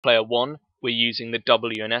player 1, we're using the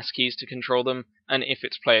W and S keys to control them, and if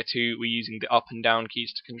it's player 2, we're using the up and down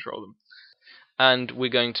keys to control them. And we're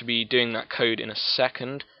going to be doing that code in a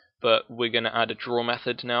second, but we're going to add a draw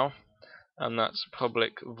method now, and that's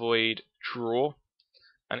public void draw,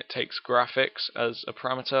 and it takes graphics as a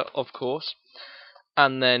parameter, of course.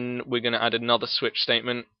 And then we're going to add another switch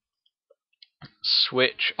statement,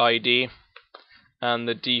 switch ID, and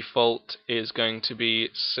the default is going to be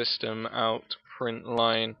system out print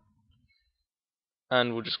line,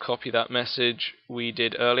 and we'll just copy that message we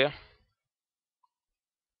did earlier.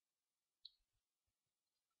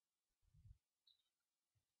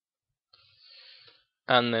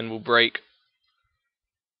 And then we'll break,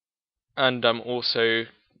 and I'm also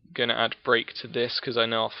going to add break to this because I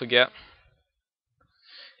know I'll forget.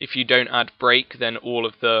 If you don't add break, then all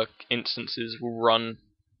of the instances will run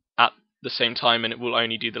at the same time and it will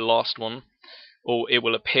only do the last one, or it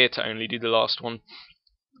will appear to only do the last one.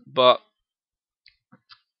 But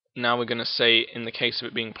now we're going to say, in the case of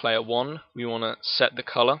it being player 1, we want to set the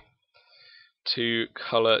color to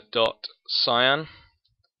color.cyan,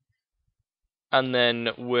 and then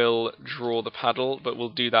we'll draw the paddle, but we'll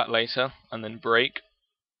do that later, and then break.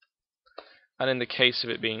 And in the case of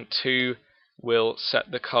it being 2, we'll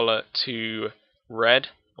set the color to red,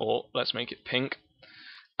 or let's make it pink,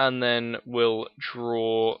 and then we'll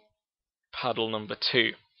draw paddle number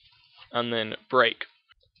 2, and then break.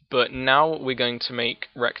 But now we're going to make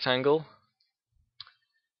rectangle.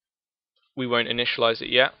 We won't initialize it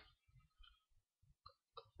yet.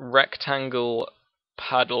 Rectangle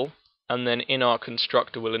paddle, and then in our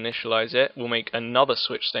constructor we'll initialize it. We'll make another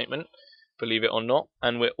switch statement, believe it or not,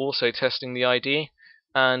 and we're also testing the ID,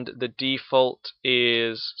 and the default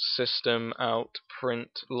is system out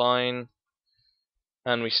print line,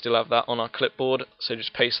 and we still have that on our clipboard, so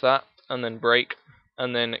just paste that and then break.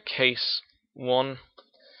 And then case 1,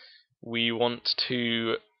 we want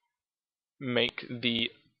to make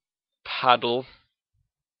the paddle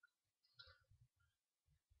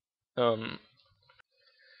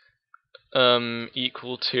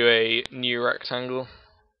equal to a new rectangle.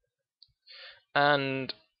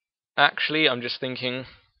 And actually, I'm just thinking,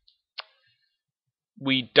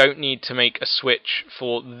 we don't need to make a switch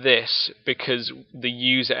for this because the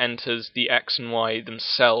user enters the X and Y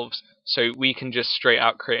themselves, so we can just straight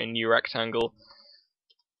out create a new rectangle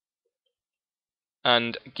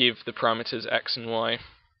and give the parameters X and Y.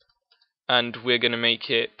 And we're going to make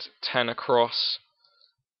it 10 across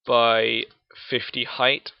by 50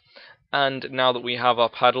 height. And now that we have our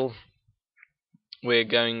paddle, we're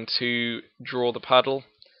going to draw the paddle.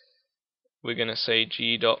 We're going to say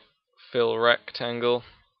g.fill rectangle,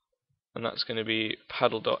 and that's going to be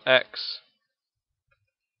paddle.x,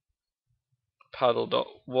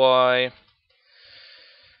 paddle.y,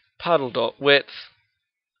 paddle.width,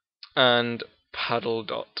 and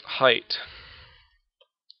paddle.height.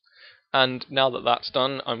 And now that that's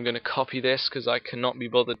done, I'm going to copy this because I cannot be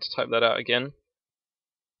bothered to type that out again.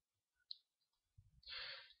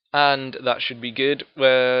 And that should be good.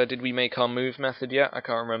 Where did we make our move method yet? I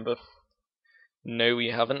can't remember. No, we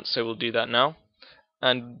haven't, so we'll do that now.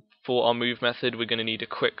 And for our move method, we're going to need a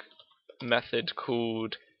quick method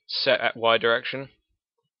called set at y direction.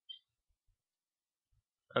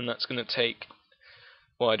 And that's going to take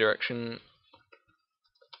y direction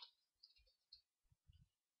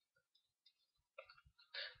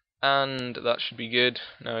and that should be good.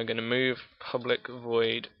 Now we're going to move public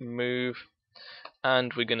void move,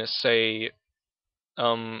 and we're going to say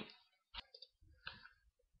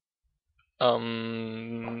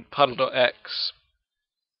paddle.x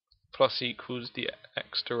plus equals the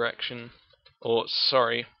x direction, or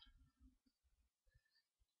sorry,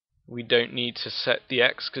 we don't need to set the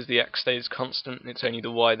x because the x stays constant, it's only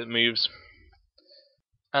the y that moves.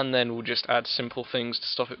 And then we'll just add simple things to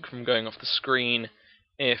stop it from going off the screen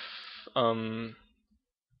if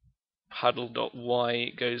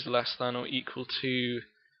paddle.y goes less than or equal to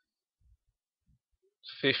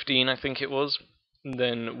 15, I think it was.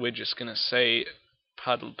 Then we're just going to say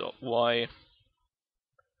paddle.y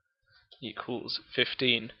equals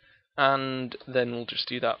 15, and then we'll just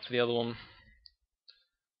do that for the other one.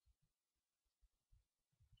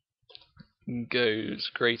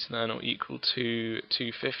 Goes greater than or equal to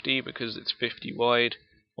 250 because it's 50 wide,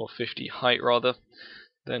 or 50 height rather.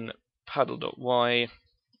 Then paddle.y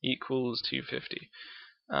equals 250,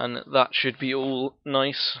 and that should be all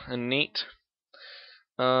nice and neat.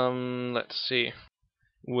 Let's see.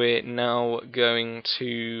 We're now going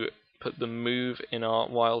to put the move in our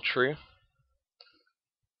while true,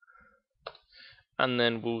 and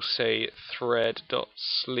then we'll say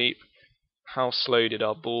thread.sleep. How slow did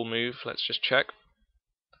our ball move? Let's just check.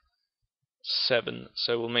 7,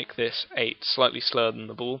 so we'll make this 8, slightly slower than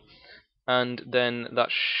the ball. And then that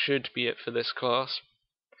should be it for this class,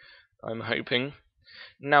 I'm hoping.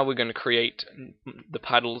 Now we're going to create the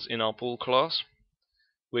paddles in our ball class.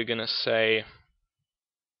 We're going to say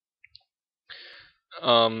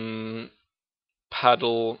paddle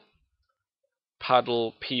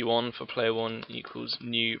P1 for player 1 equals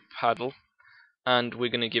new paddle, and we're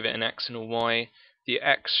going to give it an X and a Y. The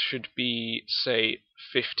X should be, say,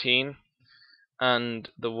 15, and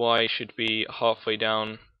the Y should be halfway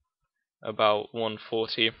down, about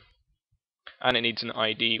 140, and it needs an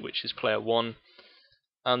ID, which is player 1.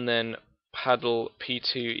 And then paddle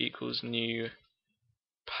P2 equals new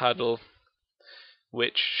paddle,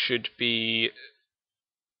 which should be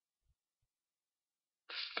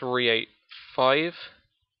 385.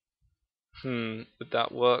 Would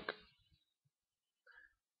that work?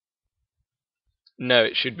 No,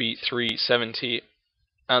 it should be 370,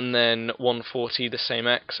 and then 140, the same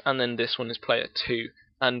X, and then this one is player 2.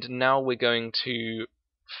 And now we're going to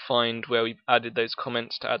find where we've added those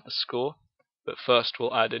comments to add the score. But first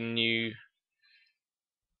we'll add a new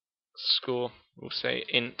score. We'll say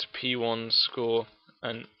int P1 score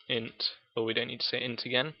and int, or we don't need to say int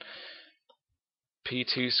again,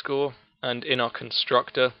 P2 score. And in our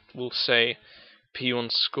constructor we'll say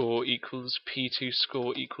P1 score equals P2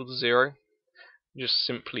 score equals 0. Just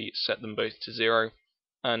simply set them both to 0.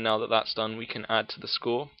 And now that that's done, we can add to the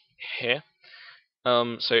score here.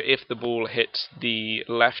 So if the ball hits the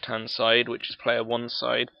left hand side, which is player 1's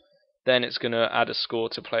side, then it's going to add a score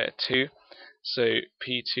to player 2. So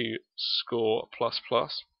P2 score plus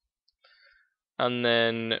plus. And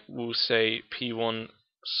then we'll say P1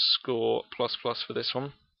 score plus plus for this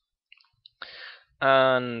one.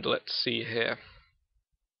 And let's see here.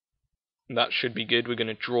 That should be good. We're going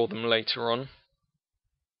to draw them later on.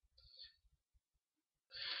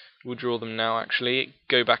 We'll draw them now actually.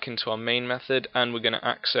 Go back into our main method, and we're going to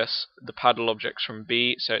access the paddle objects from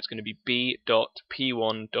B. So it's going to be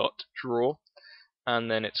b.p1.draw,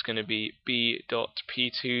 and then it's going to be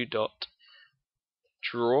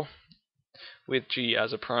b.p2.draw with G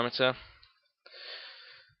as a parameter.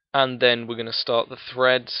 And then we're going to start the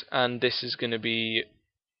threads, and this is going to be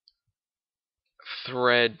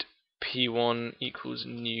thread p1 equals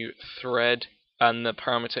new thread, and the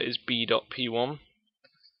parameter is b.p1.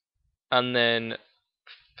 And then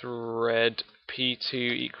thread p2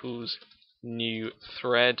 equals new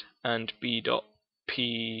thread and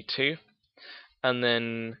b.p2, and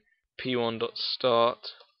then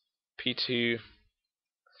p1.start,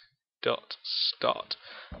 p2.start.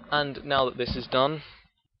 And now that this is done,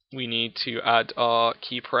 we need to add our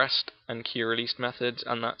key pressed and key released methods,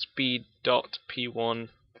 and that's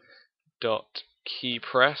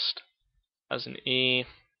b.p1.keyPressed as an E,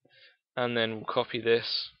 and then we'll copy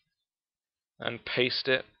this and paste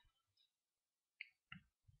it,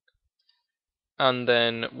 and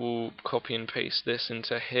then we'll copy and paste this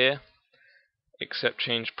into here, except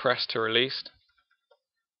change press to released.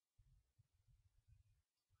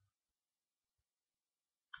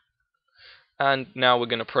 And now we're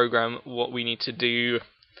going to program what we need to do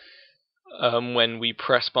when we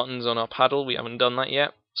press buttons on our paddle. We haven't done that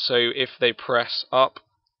yet. So if they press up,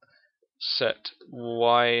 set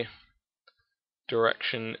Y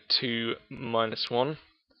direction to -1,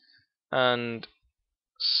 and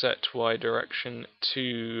set Y direction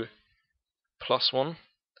to +1,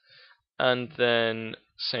 and then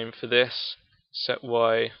same for this, set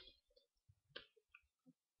Y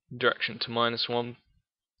direction to -1,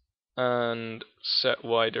 and set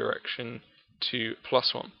Y direction to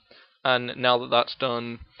 +1. And now that that's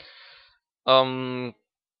done,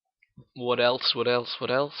 what else?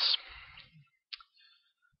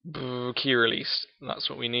 Key release, that's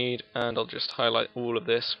what we need, and I'll just highlight all of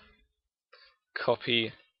this,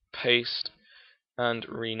 copy, paste, and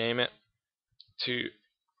rename it to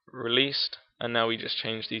released, and now we just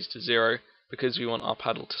change these to 0 because we want our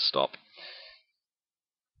paddle to stop.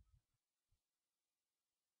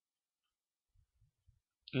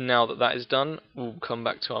 Now that that is done, we'll come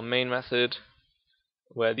back to our main method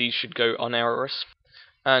where these should go unerrorless,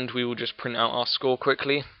 and we will just print out our score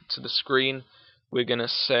quickly to the screen. We're going to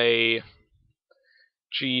say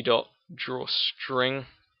g.drawString,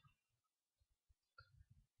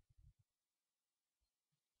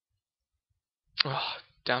 oh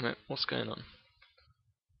damn it, what's going on?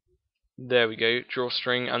 There we go,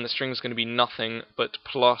 drawString, and the string is going to be nothing but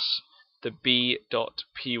plus the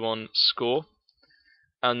b.p1 score,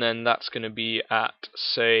 and then that's going to be at,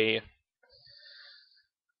 say,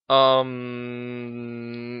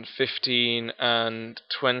 15 and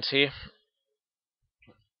 20,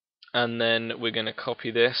 and then we're going to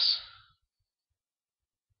copy this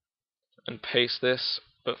and paste this,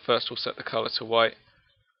 but first we'll set the color to white.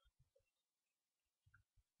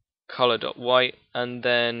 Color.white, and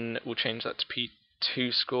then we'll change that to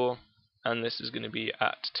P2 score, and this is going to be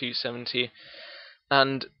at 270.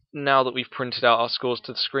 And now that we've printed out our scores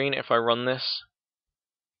to the screen, if I run this,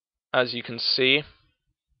 as you can see,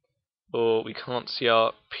 or we can't see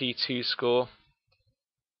our P2 score,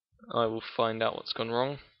 I will find out what's gone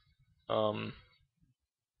wrong.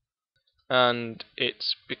 And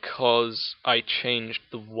it's because I changed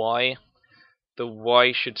the Y. The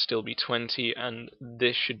Y should still be 20 and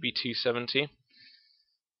this should be 270.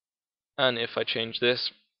 And if I change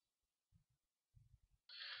this,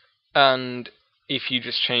 and if you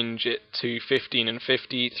just change it to 15 and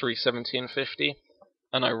 50, 370 and 50,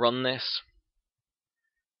 and I run this,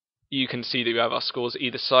 you can see that we have our scores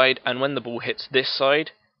either side, and when the ball hits this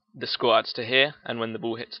side, the score adds to here, and when the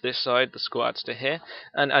ball hits this side, the score adds to here.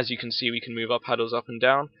 And as you can see, we can move our paddles up and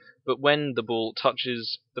down, but when the ball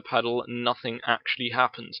touches the paddle, nothing actually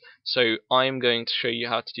happens. So I'm going to show you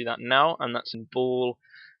how to do that now, and that's in ball.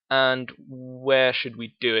 And where should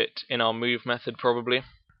we do it? In our move method, probably.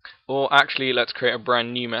 Or actually, let's create a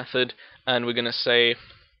brand new method, and we're going to say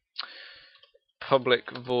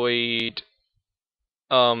public void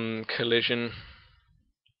collision.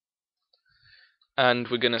 And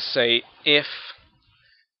we're going to say if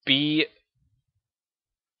B...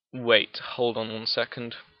 Wait, hold on 1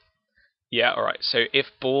 second. Yeah, alright, so if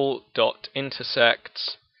ball dot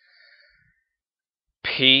intersects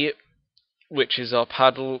P, which is our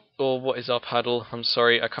paddle, or what is our paddle? I'm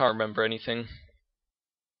sorry, I can't remember anything.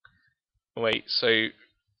 Wait, so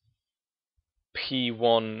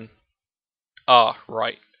P1...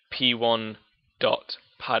 right, P1 dot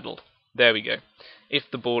paddle. There we go. If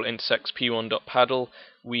the ball intersects P1.paddle,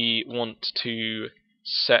 we want to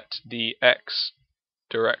set the X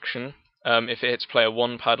direction. If it hits player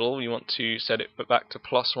 1 paddle, we want to set it back to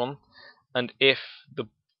 +1. And if the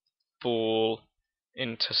ball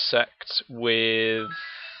intersects with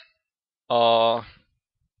our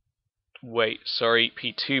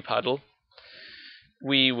P2 paddle,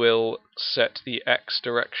 we will set the X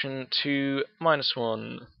direction to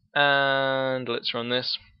 -1. And let's run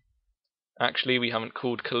this. Actually, we haven't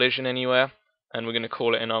called collision anywhere, and we're going to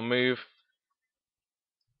call it in our move.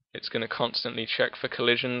 It's going to constantly check for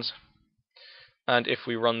collisions, and if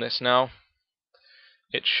we run this now,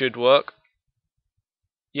 it should work.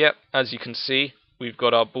 Yep, as you can see, we've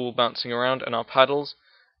got our ball bouncing around and our paddles,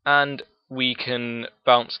 and we can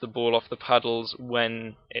bounce the ball off the paddles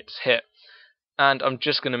when it's hit. And I'm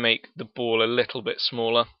just going to make the ball a little bit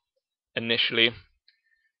smaller initially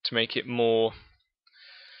to make it more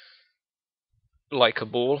like a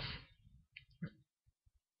ball.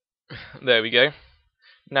 There we go.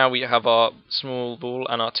 Now we have our small ball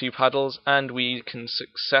and our 2 paddles, and we can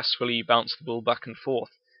successfully bounce the ball back and forth.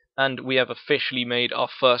 And we have officially made our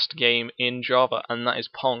first game in Java, and that is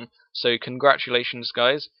Pong. So congratulations,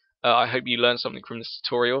 guys. I hope you learned something from this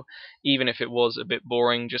tutorial, even if it was a bit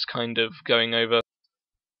boring, just kind of going over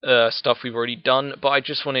stuff we've already done. But I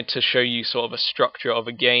just wanted to show you sort of a structure of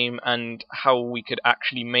a game and how we could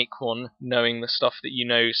actually make one, knowing the stuff that you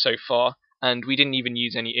know so far. And we didn't even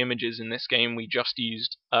use any images in this game, we just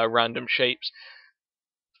used random shapes.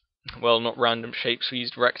 Well, not random shapes, we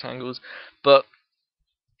used rectangles. But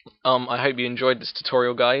I hope you enjoyed this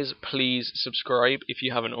tutorial, guys. Please subscribe if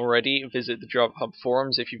you haven't already. Visit the TheJavaHub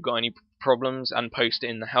forums if you've got any problems, and post it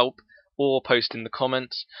in the help, or post in the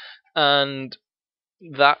comments. And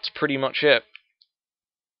that's pretty much it.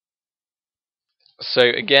 So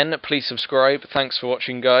again, please subscribe. Thanks for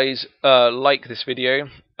watching, guys. Like this video,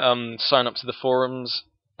 sign up to the forums,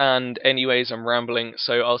 and anyways, I'm rambling,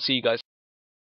 so I'll see you guys